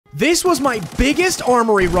This was my biggest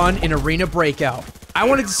Armory run in Arena Breakout. I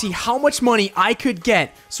wanted to see how much money I could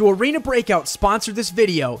get, so Arena Breakout sponsored this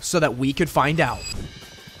video so that we could find out.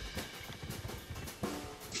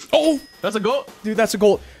 Oh, that's a gold. Dude, that's a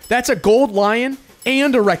gold. That's a gold lion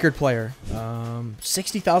and a record player.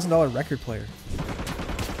 $60,000 record player.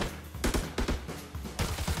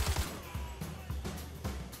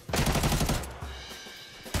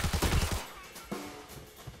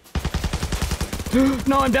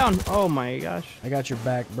 No, I'm down. Oh my gosh. I got your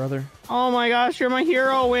back, brother. Oh my gosh, you're my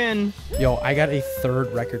hero, Win. Yo, I got a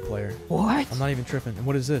third record player. What? I'm not even tripping. And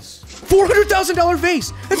what is this? $400,000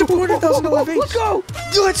 vase. That's a $400,000 vase. Let's go.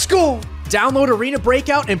 Let's go. Download Arena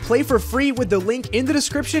Breakout and play for free with the link in the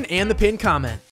description and the pinned comment.